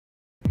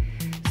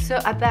So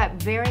at that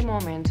very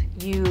moment,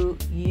 you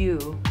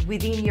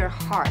within your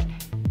heart,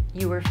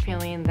 you were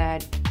feeling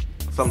that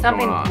something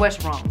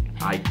was wrong.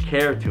 I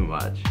care too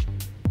much.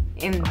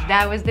 And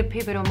that was the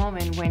pivotal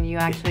moment when you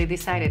actually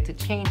decided to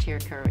change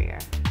your career.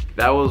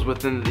 That was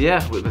within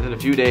a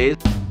few days.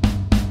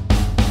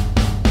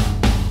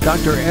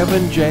 Dr.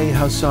 Evan J.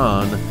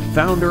 Hasson,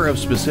 founder of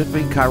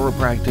Specific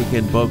Chiropractic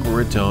in Boca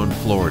Raton,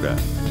 Florida.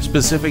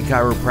 Specific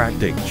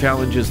Chiropractic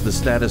challenges the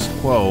status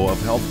quo of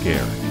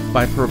healthcare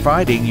by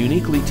providing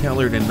uniquely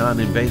tailored and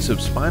non-invasive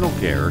spinal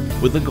care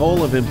with the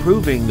goal of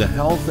improving the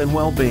health and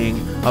well-being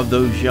of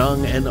those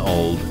young and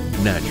old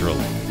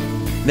naturally.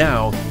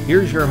 Now,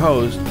 here's your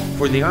host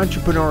for the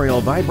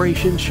Entrepreneurial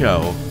Vibration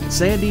Show,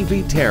 Sandy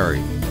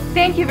Viteri.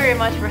 Thank you very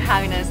much for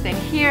having us. And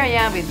here I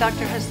am with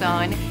Dr.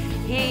 Hasson.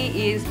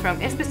 He is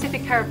from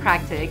Specific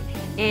Chiropractic,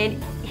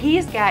 and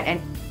he's got an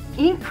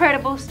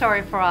incredible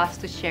story for us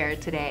to share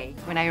today.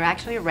 When I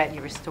actually read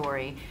your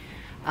story,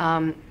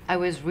 I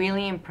was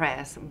really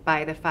impressed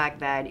by the fact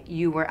that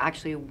you were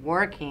actually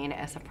working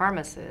as a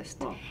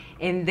pharmacist,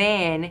 and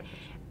then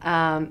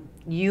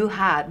you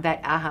had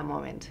that aha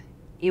moment.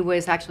 It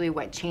was actually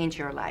what changed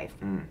your life.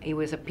 It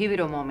was a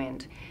pivotal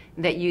moment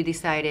that you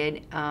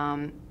decided,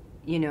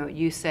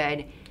 you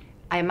said,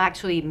 I'm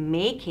actually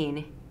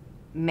making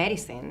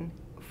medicine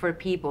for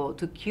people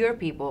to cure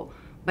people,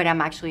 but I'm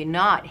actually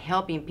not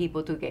helping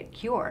people to get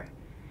cured.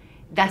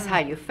 That's how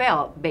you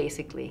felt,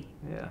 basically.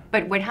 Yeah.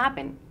 But what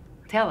happened?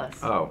 Tell us.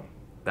 Oh,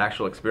 the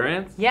actual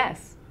experience?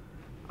 Yes.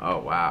 Oh,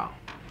 wow.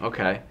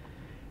 Okay.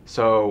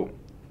 So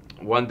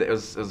one day, it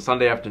was a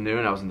Sunday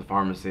afternoon, I was in the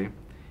pharmacy,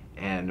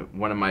 and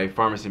one of my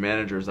pharmacy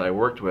managers that I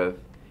worked with,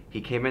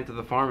 he came into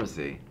the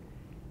pharmacy,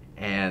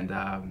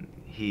 and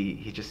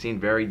he just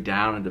seemed very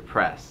down and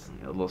depressed,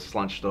 a little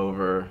slunched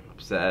over,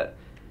 upset.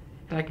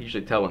 And I can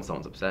usually tell when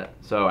someone's upset.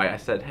 So I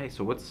said, hey,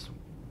 so what's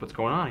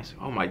going on? He said,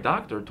 oh, my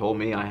doctor told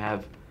me I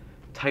have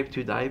type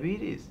 2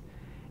 diabetes.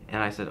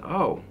 And I said,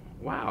 oh,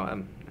 wow,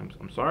 I'm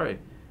sorry.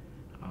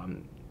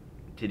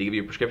 Did he give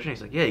you a prescription?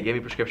 He's like, yeah, he gave me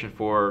a prescription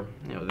for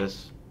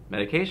this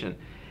medication.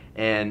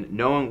 And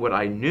knowing what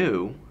I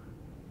knew,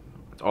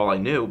 that's all I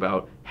knew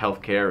about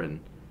healthcare and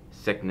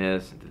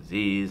sickness and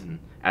disease, and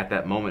at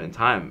that moment in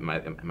time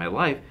in my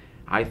life,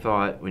 I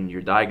thought when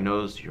you're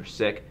diagnosed, you're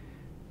sick,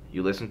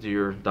 you listen to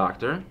your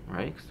doctor,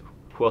 right?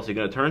 Who else are you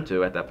going to turn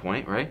to at that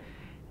point, right?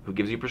 Who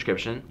gives you a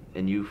prescription,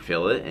 and you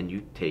fill it and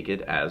you take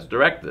it as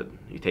directed.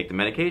 You take the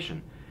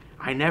medication.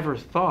 I never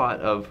thought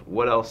of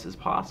what else is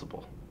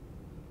possible.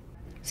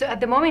 So at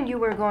the moment you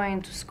were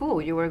going to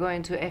school, you were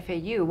going to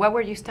FAU. What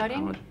were you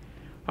studying?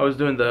 I was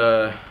doing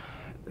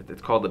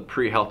it's called the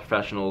pre-health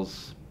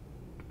professionals,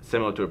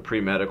 similar to a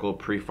pre-medical,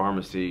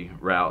 pre-pharmacy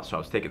route. So I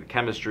was taking the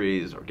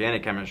chemistries,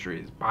 organic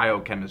chemistries,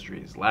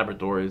 biochemistries,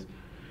 laboratories,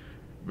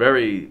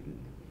 very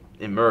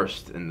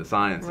immersed in the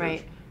sciences.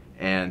 Right.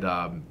 And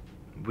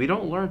we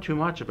don't learn too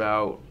much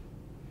about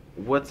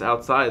what's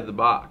outside the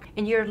box.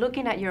 And you're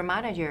looking at your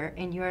manager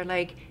and you're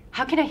like,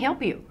 how can I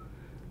help you?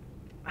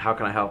 How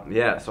can I help?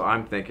 Yeah, so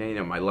I'm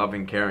thinking, my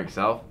loving, caring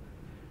self,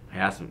 I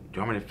asked him, do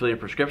you want me to fill your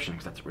prescription?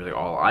 Because that's really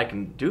all I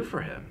can do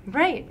for him.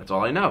 Right. That's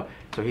all I know.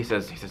 So he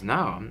says, no,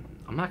 I'm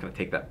not going to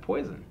take that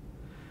poison.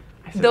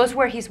 I said, those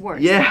were his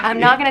words. Yeah. I'm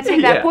not going to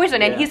take that Yeah,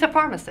 poison, and yeah. he's a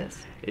pharmacist.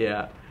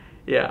 Yeah,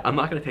 I'm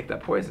not going to take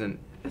that poison.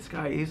 This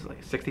guy, he's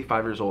like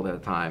 65 years old at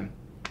the time.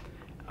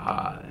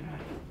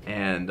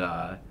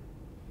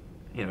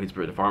 He's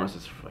been a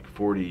pharmacist for like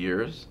 40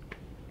 years.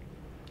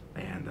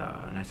 And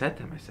I said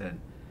to him, I said,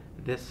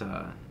 this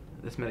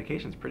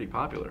medication is pretty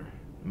popular.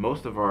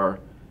 Most of our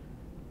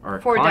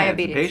for clients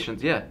diabetes.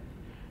 and patients,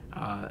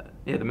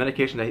 the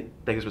medication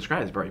that he's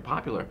prescribed is very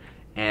popular.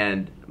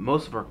 And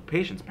most of our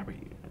patients, probably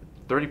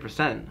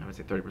 30%, I would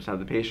say 30% of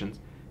the patients,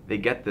 they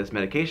get this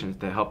medication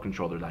to help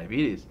control their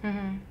diabetes.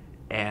 Mm-hmm.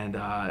 And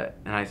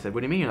I said,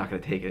 what do you mean you're not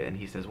going to take it? And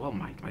he says, well,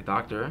 my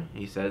doctor,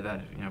 he said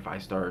that if I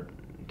start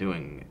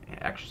doing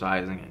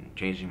exercising and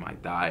changing my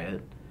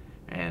diet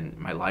and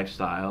my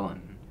lifestyle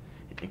and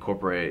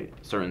incorporate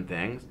certain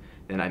things,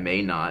 then I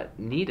may not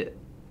need it.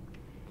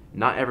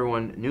 Not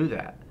everyone knew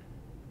that.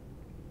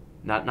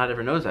 Not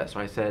everyone knows that. So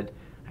I said,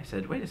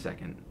 wait a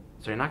second.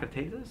 So you're not going to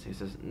take this? He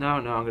says, no,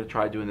 I'm going to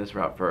try doing this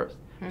route first.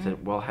 Mm-hmm. I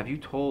said, well, have you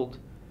told?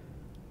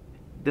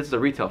 This is a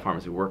retail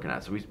pharmacy we're working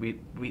at, so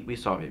we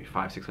saw maybe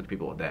 500-600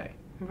 people a day.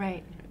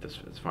 Right. At this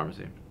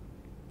pharmacy.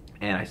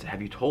 And I said,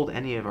 have you told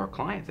any of our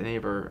clients, any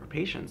of our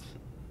patients,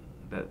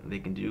 that they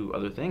can do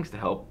other things to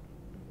help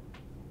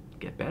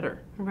get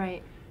better?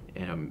 Right.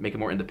 Make it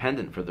more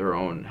independent for their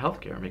own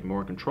healthcare, make it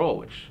more in control,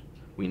 which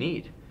we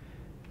need.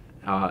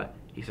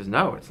 He says,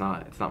 no, it's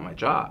not my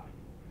job.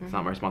 It's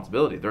not my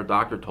responsibility. Their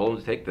doctor told them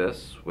to take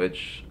this,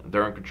 which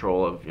they're in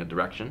control of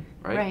direction,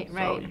 right?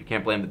 So you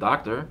can't blame the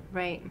doctor.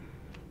 Right.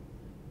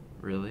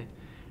 Really.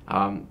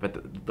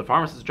 But the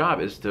pharmacist's job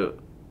is to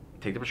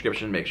take the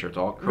prescription, make sure it's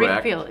all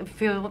correct. Fill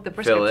the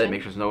prescription. Fill it,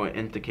 make sure there's no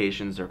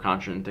indications or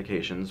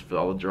contraindications for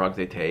all the drugs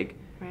they take.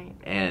 Right.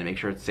 And make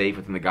sure it's safe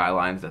within the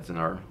guidelines that's in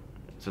our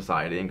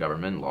society and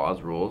government,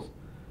 laws, rules.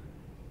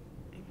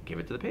 Give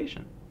it to the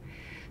patient.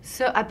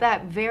 So at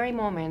that very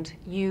moment,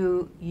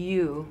 you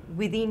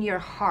within your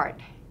heart,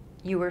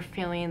 you were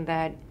feeling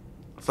that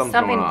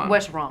something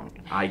was wrong.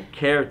 I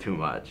care too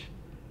much.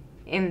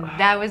 And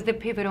that was the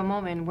pivotal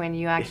moment when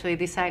you actually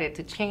decided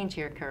to change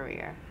your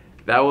career.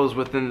 That was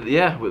within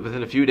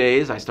a few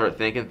days. I start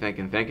thinking,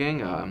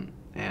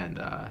 and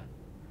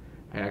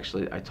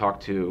I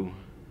talked to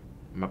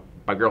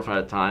my girlfriend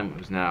at the time,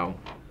 who's now,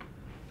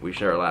 we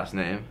share our last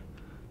name.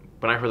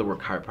 But I heard the word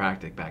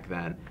chiropractic back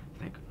then.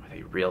 I think, are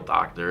they real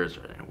doctors?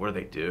 Or what do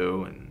they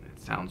do? And it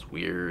sounds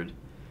weird.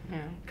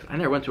 Yeah. 'Cause I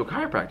never went to a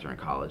chiropractor in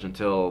college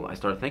until I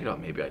started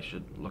thinking, maybe I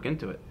should look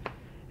into it.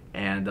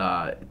 And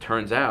it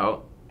turns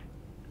out,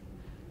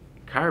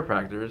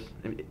 chiropractors,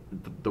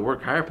 the word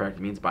chiropractor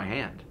means by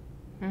hand.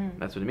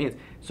 That's what it means.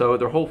 So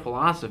their whole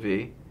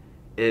philosophy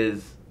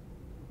is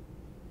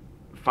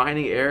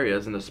finding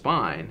areas in the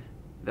spine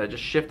that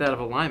just shift out of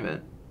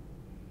alignment,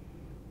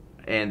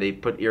 and they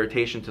put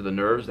irritation to the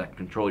nerves that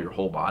control your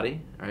whole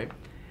body, right?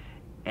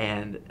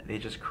 And they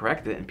just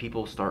correct it, and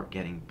people start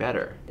getting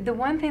better. The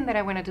one thing that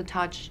I wanted to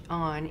touch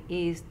on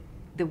is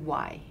the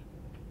why,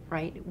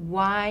 right?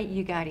 Why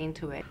you got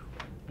into it.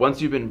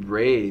 Once you've been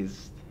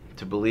raised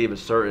to believe a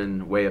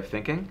certain way of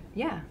thinking,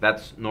 yeah,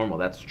 that's normal,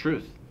 that's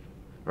truth,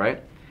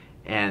 right?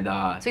 And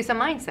so it's a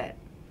mindset.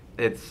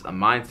 It's a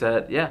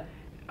mindset, yeah.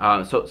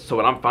 So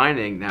what I'm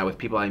finding now with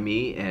people I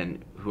meet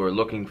and who are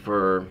looking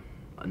for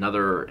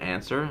another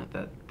answer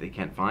that they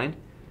can't find,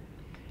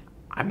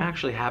 I'm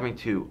actually having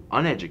to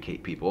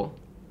uneducate people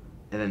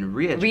and then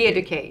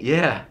re-educate.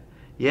 Yeah,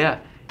 yeah.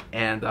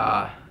 And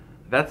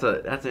that's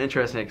an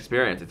interesting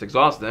experience. It's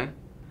exhausting.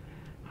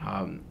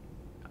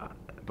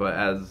 But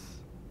as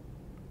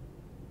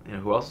you know,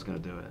 who else is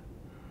going to do it?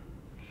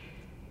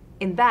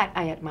 In that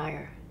I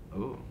admire.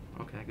 Ooh,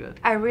 okay, good.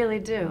 I really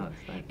do.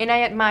 Oh, and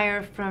I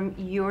admire from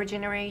your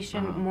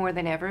generation more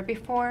than ever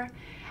before.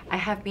 I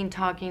have been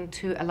talking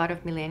to a lot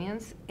of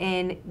millennials,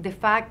 and the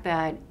fact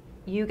that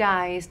you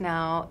guys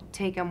now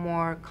take a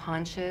more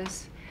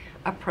conscious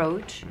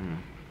approach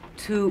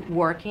to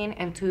working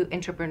and to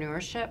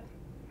entrepreneurship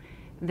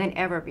than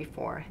ever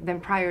before, than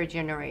prior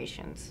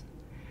generations.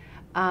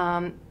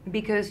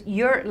 Because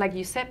you're, like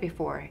you said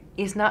before,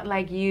 it's not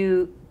like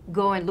you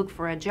go and look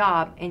for a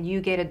job and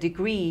you get a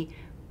degree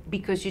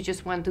because you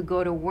just want to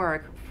go to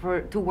work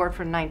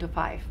for 9 to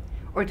 5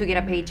 or to get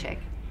a paycheck.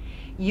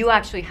 You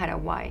actually had a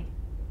why.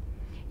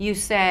 You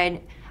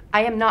said,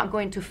 I am not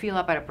going to fill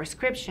up a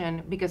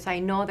prescription because I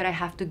know that I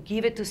have to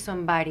give it to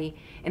somebody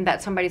and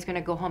that somebody's going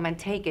to go home and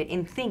take it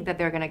and think that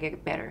they're going to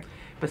get better.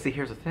 But see,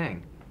 here's the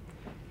thing.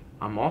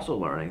 I'm also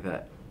learning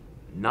that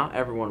not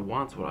everyone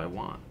wants what I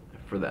want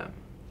for them.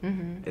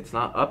 It's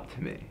not up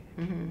to me.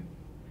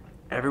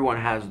 Everyone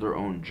has their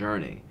own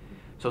journey.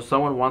 So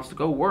someone wants to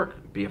go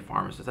work, be a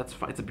pharmacist, that's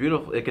fine. It's a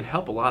beautiful, it can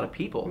help a lot of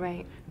people.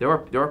 Right. There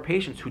are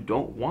patients who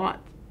don't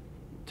want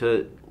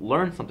to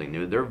learn something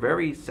new. They're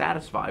very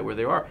satisfied where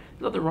they are.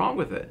 There's nothing wrong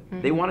with it.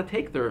 They want to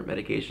take their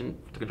medication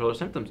to control their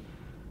symptoms.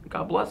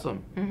 God bless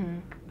them.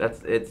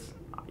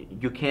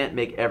 You can't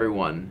make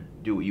everyone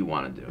do what you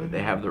want to do.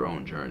 They have their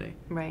own journey.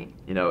 Right.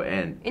 You know,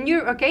 and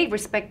you're okay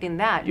respecting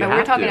that. You but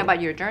we're talking to.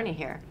 about your journey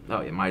here.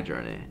 Oh yeah, my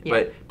journey. Yeah.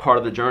 But part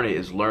of the journey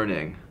is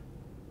learning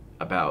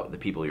about the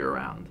people you're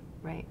around.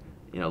 Right.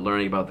 You know,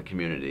 learning about the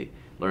community.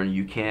 Learning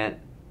you can't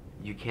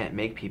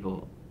make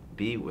people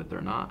be what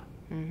they're not.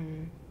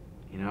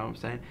 You know what I'm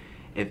saying?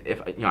 If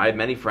you know, I have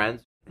many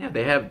friends. Yeah,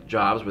 they have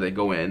jobs where they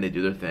go in, they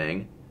do their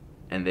thing,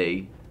 and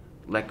they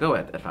let go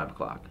at 5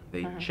 o'clock.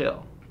 They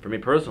chill. For me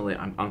personally,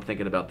 I'm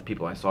thinking about the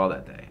people I saw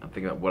that day. I'm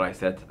thinking about what I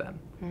said to them.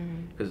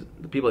 Because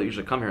the people that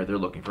usually come here, they're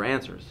looking for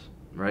answers,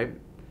 right?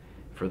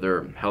 For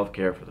their health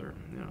care, for their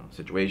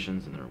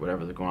situations and their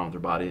whatever they're going on with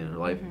their body and their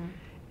life.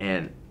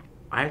 And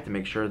I have to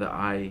make sure that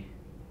I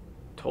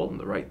told them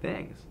the right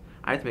things.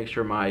 I have to make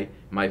sure my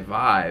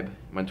vibe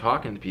when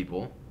talking to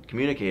people,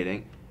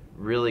 communicating,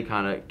 really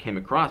kind of came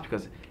across,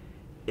 because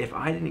if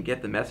I didn't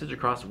get the message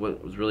across of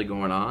what was really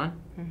going on,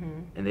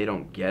 and they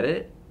don't get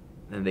it,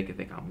 then they could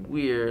think I'm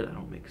weird, I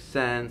don't make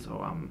sense,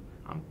 oh I'm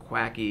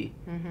quacky,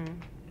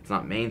 it's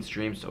not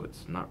mainstream, so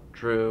it's not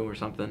true or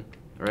something,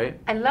 right?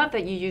 I love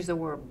that you use the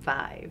word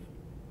vibe,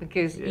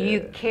 because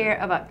you care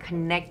about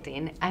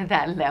connecting at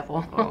that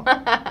level. Well, you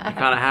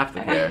kind of have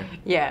to care.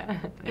 Yeah.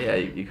 Yeah,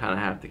 you kind of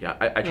have to care.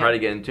 I try to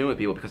get in tune with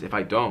people, because if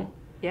I don't,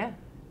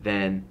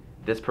 then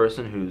this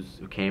person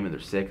who came and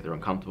they're sick, they're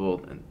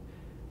uncomfortable, and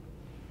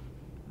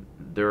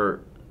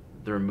their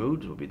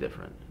moods will be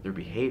different, their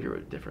behavior will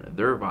be different,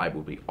 their vibe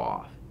will be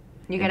off.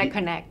 You gotta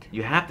connect.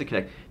 You have to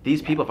connect.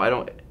 These people, if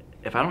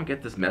I don't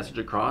get this message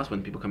across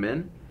when people come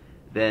in,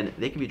 then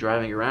they can be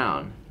driving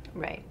around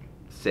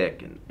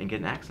sick and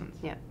getting accidents.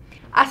 Yeah.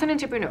 As an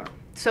entrepreneur,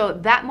 so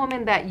that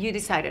moment that you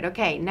decided,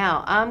 okay,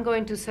 now I'm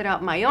going to set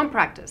up my own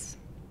practice,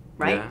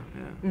 right? Yeah.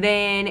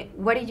 Then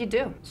what did you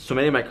do? So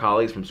many of my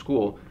colleagues from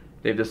school,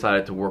 they've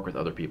decided to work with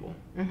other people.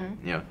 You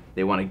know,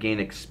 they want to gain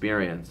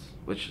experience,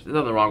 which there's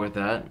nothing wrong with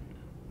that.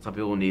 Some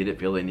people need it,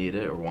 feel they need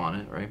it, or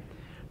want it, right?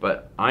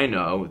 But I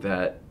know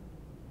that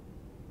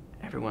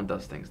everyone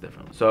does things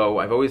differently. So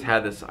I've always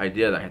had this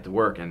idea that I had to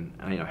work and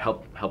you know,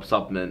 help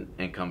supplement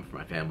income for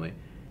my family.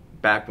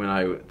 Back when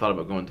I thought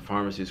about going to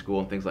pharmacy school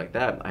and things like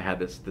that, I had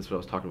this what I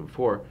was talking about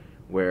before,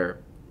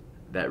 where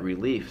that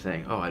relief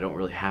saying, oh, I don't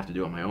really have to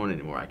do it on my own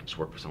anymore. I can just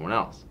work for someone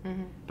else.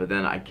 Mm-hmm. But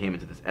then I came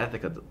into this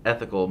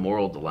ethical,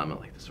 moral dilemma,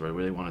 like, this is what I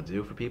really want to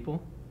do for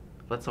people?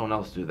 Let someone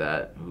else do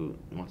that who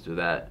wants to do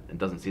that and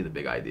doesn't see the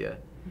big idea.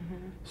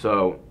 Mm-hmm.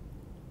 So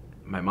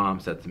my mom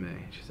said to me,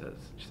 she says,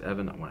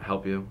 Evan, I want to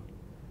help you.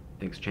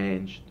 Things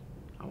changed.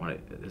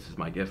 This is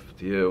my gift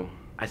to you.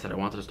 I said I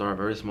wanted to start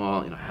very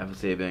small, you know, have a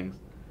savings,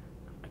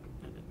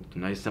 a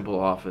nice simple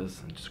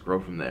office, and just grow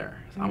from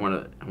there. So mm-hmm.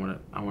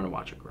 I want to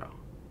watch it grow.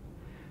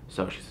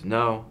 So she said,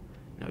 no,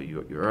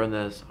 you earn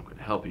this. I'm going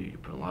to help you. You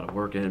put a lot of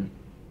work in.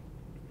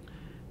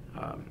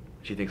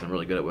 She thinks I'm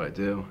really good at what I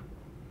do.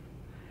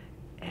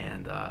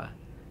 And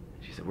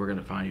she said, we're going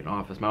to find you an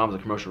office. My mom's a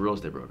commercial real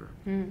estate broker.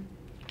 Mm.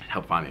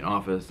 Helped find me an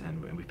office,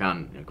 and we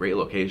found a great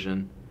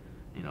location.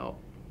 You know,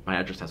 my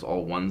address has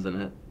all ones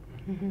in it.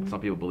 Mm-hmm. Some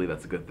people believe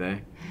that's a good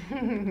thing.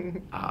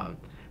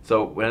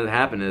 So what had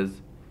happened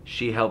is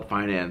she helped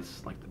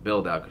finance like the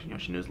build out, because you know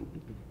she knows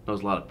a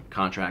lot of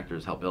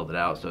contractors help build it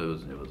out, so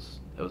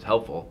it was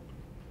helpful.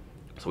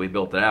 So we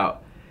built it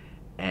out,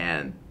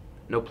 and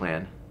no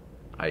plan.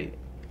 I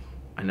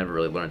never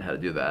really learned how to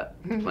do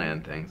that,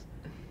 plan things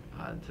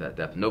to that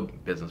depth. No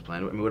business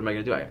plan. I mean, what am I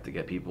going to do? I have to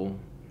get people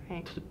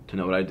to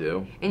know what I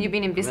do. And you've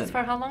been in business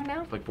for how long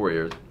now? Like 4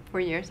 years. 4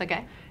 years,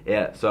 okay.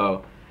 Yeah.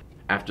 So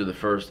after the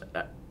first,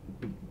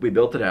 we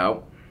built it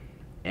out,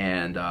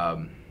 and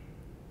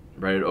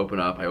ready to open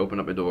up. I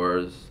opened up my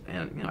doors,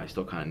 and you know I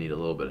still kind of need a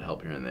little bit of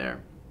help here and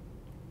there.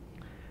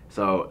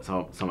 So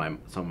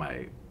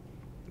my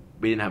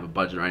we didn't have a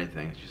budget or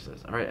anything. She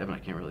says, "All right, Evan, I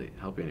can't really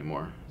help you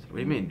anymore." I said, "What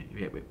do you mean?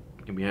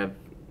 Can we have,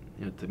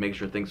 you know, to make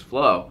sure things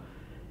flow?"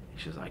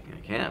 She says, "I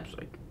can't.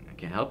 I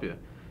can't help you."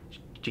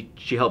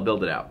 She helped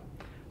build it out.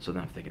 So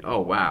then I'm thinking,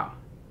 "Oh wow,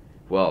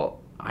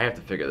 well I have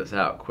to figure this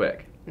out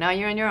quick." Now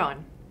you're on your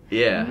own.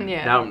 Yeah.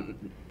 Yeah. Now,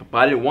 but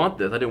I didn't want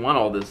this. I didn't want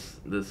all this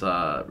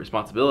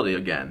responsibility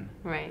again.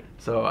 Right.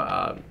 So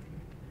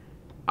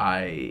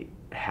I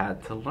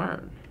had to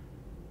learn.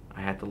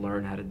 I had to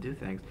learn how to do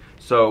things.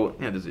 So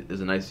yeah,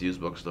 there's a nice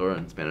used bookstore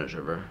in Spanish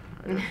River,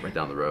 right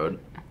down the road.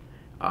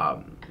 I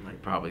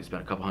probably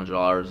spent a couple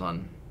 $100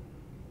 on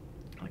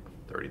like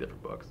 30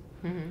 different books.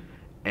 Mm-hmm.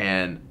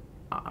 And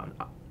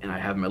I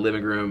have in my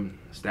living room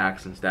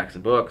stacks and stacks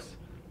of books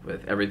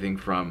with everything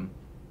from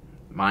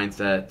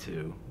mindset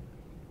to,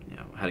 you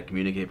know, how to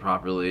communicate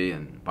properly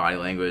and body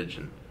language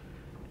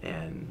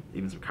and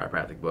even some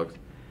chiropractic books.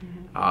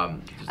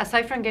 Mm-hmm.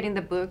 Aside from getting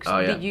the books,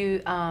 yeah. Did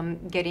you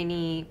get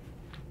any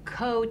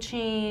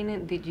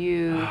coaching? Did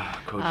you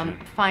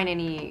find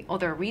any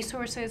other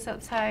resources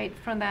outside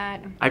from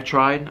that? I've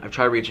tried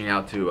reaching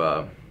out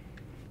to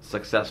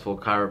successful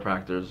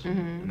chiropractors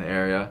mm-hmm. in the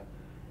area,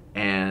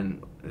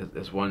 and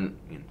this one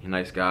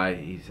nice guy,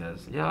 he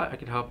says, "Yeah, I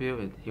can help you."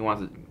 And he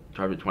wants to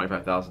charge me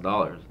 $25,000,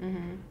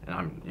 mm-hmm. and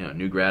I'm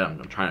new grad.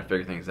 I'm trying to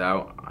figure things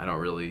out. I don't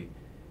really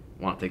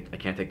want to I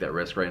can't take that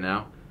risk right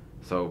now,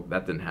 so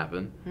that didn't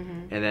happen.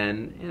 Mm-hmm. And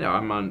then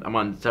I'm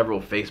on several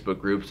Facebook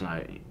groups,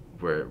 and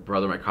where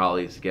my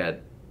colleagues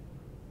get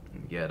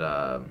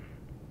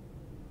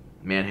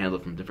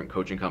manhandled from different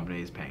coaching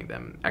companies, paying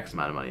them X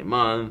amount of money a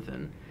month,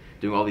 and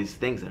doing all these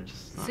things that are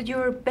just not. So you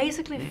were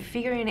basically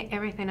figuring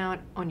everything out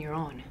on your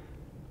own.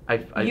 I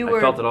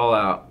felt it all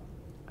out.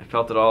 I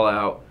felt it all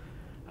out.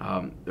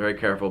 Very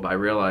careful, but I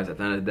realized at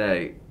the end of the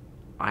day,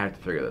 I have to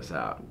figure this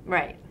out.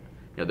 Right.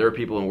 There are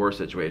people in worse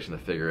situations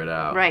to figure it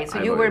out. Right.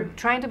 So you were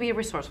trying to be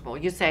resourceful.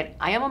 You said,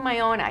 "I am on my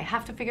own. I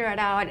have to figure it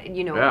out.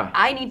 Yeah.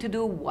 I need to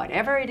do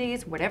whatever it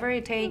is, whatever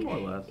it takes. More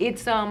or less.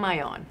 It's on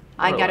my own.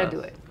 I gotta do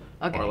it."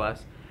 Okay. More or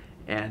less.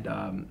 And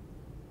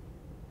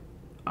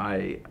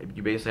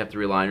you basically have to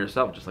rely on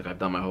yourself, just like I've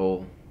done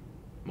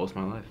most of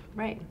my life.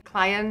 Right.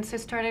 Patients have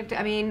started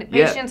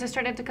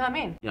to come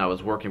in. I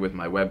was working with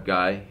my web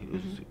guy,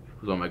 who's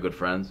one of my good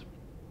friends,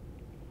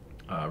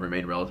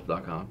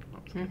 remainrelative.com.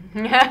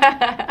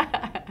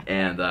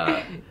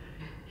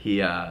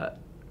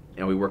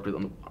 And we worked with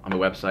on the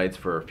websites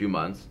for a few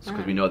months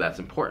because we know that's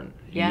important.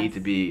 You need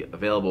to be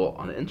available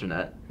on the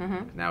internet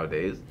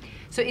nowadays.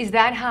 So is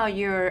that how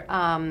you're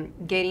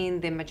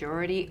getting the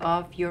majority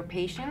of your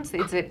patients?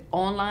 Is it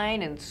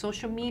online and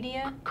social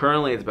media?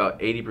 Currently, it's about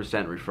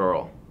 80%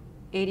 referral.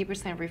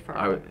 80%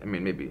 referral.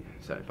 Maybe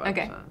 75%.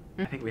 Okay.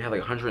 I think we have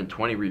like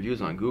 120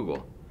 reviews on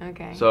Google.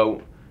 Okay.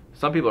 So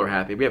some people are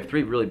happy. We have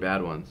 3 really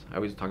bad ones. I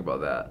always talk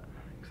about that.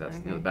 That's,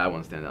 the bad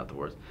ones stand out the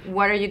worst.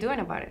 What are you doing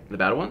about it? The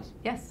bad ones?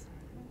 Yes.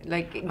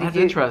 That's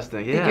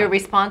interesting, yeah. Did you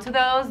respond to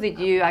those? Did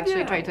you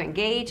actually try to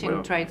engage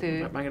and try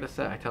to... What am I going to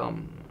say? I tell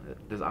them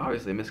there's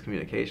obviously a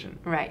miscommunication.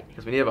 Right.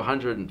 Because when you have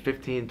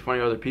 115,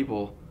 20 other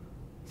people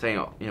saying,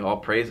 all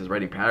praises,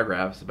 writing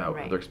paragraphs about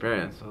their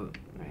experience, so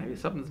maybe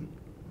something's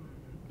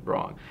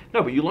wrong.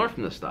 No, but you learn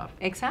from this stuff.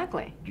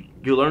 Exactly.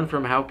 You learn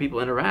from how people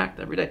interact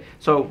every day.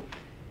 So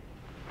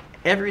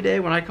every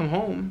day when I come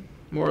home,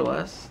 more or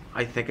less,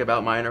 I think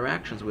about my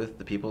interactions with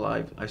the people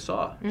I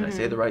saw. Did I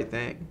say the right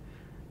thing?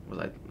 Was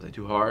I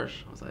too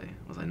harsh? Was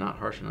I not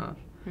harsh enough?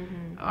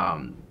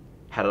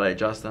 How did I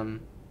adjust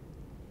them?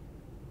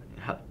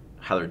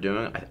 How they're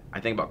doing? I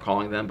think about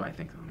calling them, but I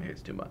think, oh, maybe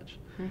it's too much.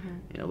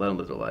 You know, let them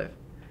live their life.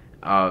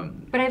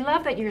 But I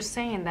love that you're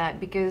saying that,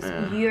 because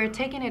you're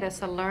taking it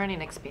as a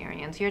learning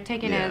experience. You're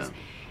taking it as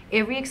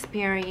every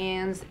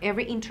experience,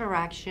 every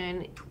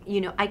interaction,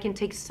 you know, I can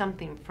take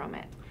something from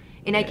it,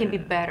 and I can be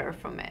better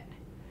from it.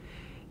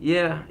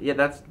 Yeah,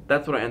 that's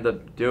what I end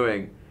up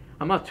doing.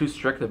 I'm not too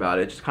strict about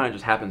it. It just kind of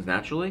just happens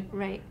naturally.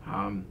 Right.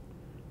 I'm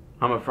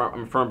a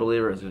firm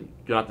believer as you're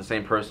not the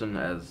same person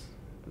as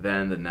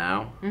then than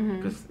now,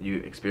 because you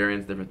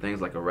experience different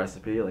things, like a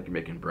recipe, like you're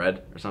making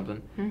bread or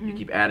something. You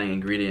keep adding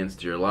ingredients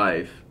to your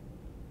life,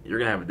 you're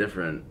gonna have a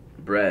different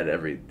bread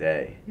every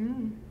day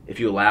if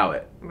you allow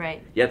it.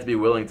 Right. You have to be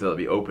willing to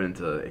be open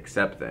to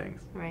accept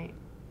things. Right.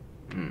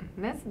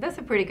 That's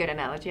a pretty good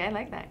analogy. I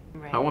like that.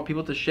 Right. I want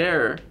people to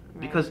share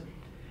because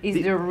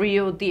it's the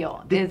real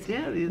deal. They're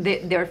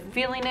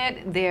feeling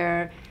it.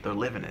 They're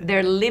living it.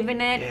 They're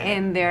living it,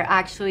 and they're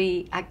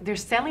actually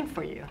selling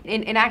for you.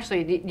 And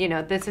actually, you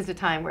know, this is a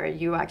time where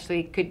you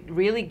actually could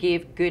really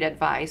give good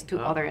advice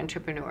to other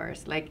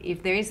entrepreneurs. Like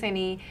if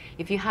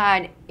you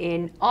had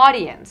an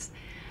audience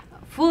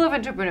full of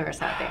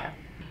entrepreneurs out there.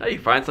 You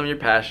find something you're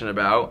passionate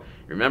about.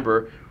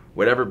 Remember,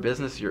 whatever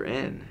business you're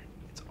in,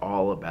 it's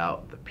all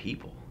about the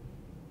people.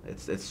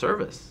 It's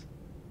service.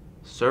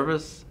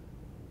 Service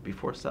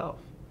before self.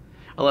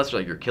 Unless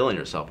you're killing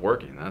yourself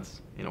working,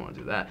 you don't want to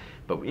do that.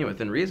 But you know,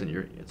 within reason,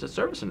 it's a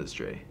service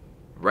industry.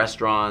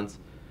 Restaurants,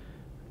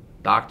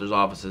 doctors'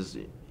 offices,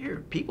 you're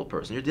a people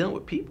person. You're dealing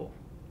with people.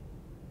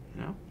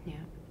 You know? Yeah.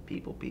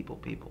 People.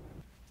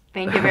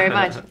 Thank you very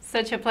much.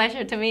 Such a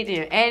pleasure to meet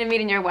you, and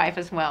meeting your wife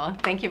as well.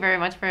 Thank you very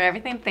much for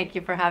everything. Thank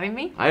you for having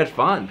me. I had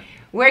fun.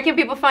 Where can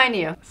people find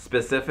you?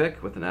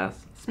 Specific, with an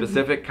S.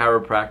 Specific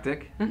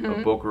Chiropractic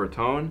of Boca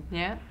Raton.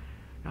 Yeah.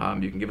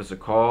 You can give us a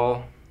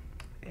call,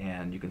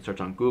 and you can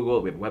search on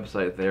Google. We have a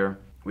website there.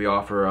 We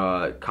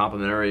offer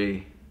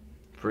complimentary,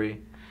 free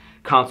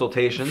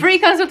consultations. Free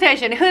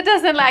consultation. Who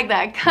doesn't like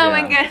that? Come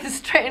and get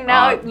straightened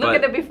out. Look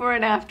at the before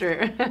and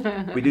after.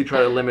 We do try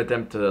to limit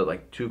them to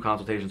like 2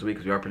 consultations a week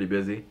because we are pretty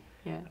busy.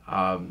 Yeah.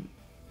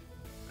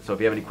 So if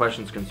you have any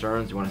questions,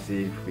 concerns, you want to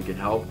see if we can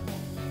help,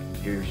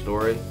 hear your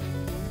story,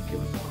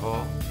 give us a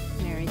call.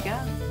 There you go.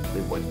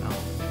 Leave voicemail.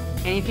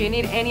 And if you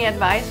need any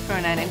advice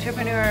from an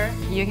entrepreneur,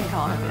 you can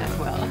call me as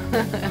well.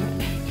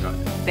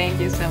 Thank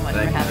you so much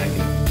for having me.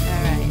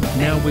 All right.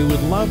 Now we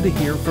would love to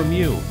hear from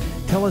you.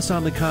 Tell us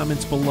on the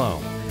comments below.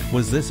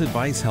 Was this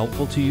advice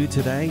helpful to you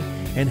today?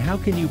 And how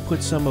can you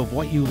put some of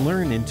what you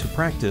learn into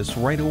practice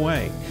right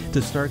away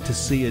to start to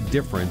see a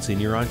difference in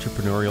your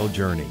entrepreneurial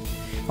journey?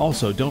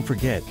 Also, don't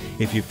forget,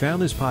 if you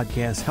found this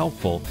podcast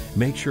helpful,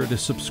 make sure to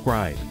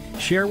subscribe,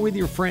 share with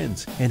your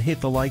friends, and hit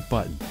the like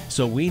button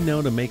so we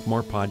know to make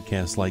more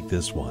podcasts like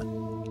this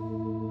one.